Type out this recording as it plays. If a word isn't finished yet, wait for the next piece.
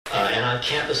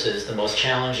campuses, the most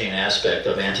challenging aspect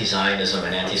of anti-Zionism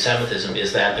and anti-Semitism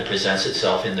is that it presents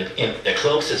itself it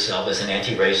cloaks itself as an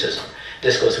anti-racism.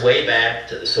 This goes way back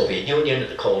to the Soviet Union,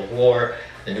 the Cold War,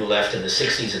 the New Left in the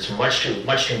 60s. It's much too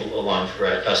long for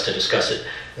us to discuss it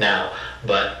now.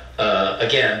 But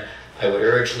again, I would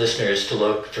urge listeners to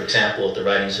look, for example, at the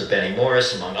writings of Benny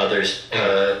Morris, among others,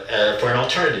 for an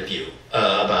alternative view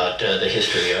about the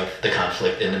history of the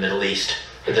conflict in the Middle East.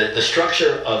 The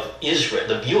structure of Israel,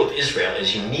 the view of Israel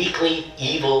is uniquely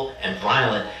evil and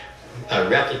violent,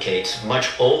 replicates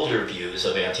much older views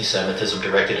of anti-Semitism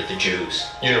directed at the Jews.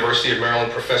 University of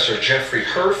Maryland professor Jeffrey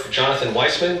Herf, Jonathan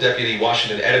Weissman, deputy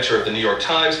Washington editor of the New York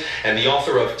Times, and the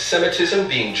author of Semitism,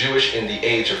 Being Jewish in the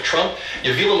Age of Trump.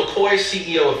 Yavila McCoy,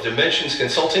 CEO of Dimensions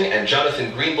Consulting, and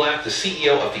Jonathan Greenblatt, the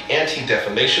CEO of the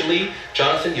Anti-Defamation League.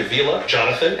 Jonathan, Yavila,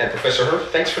 Jonathan, and Professor Herf,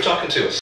 thanks for talking to us.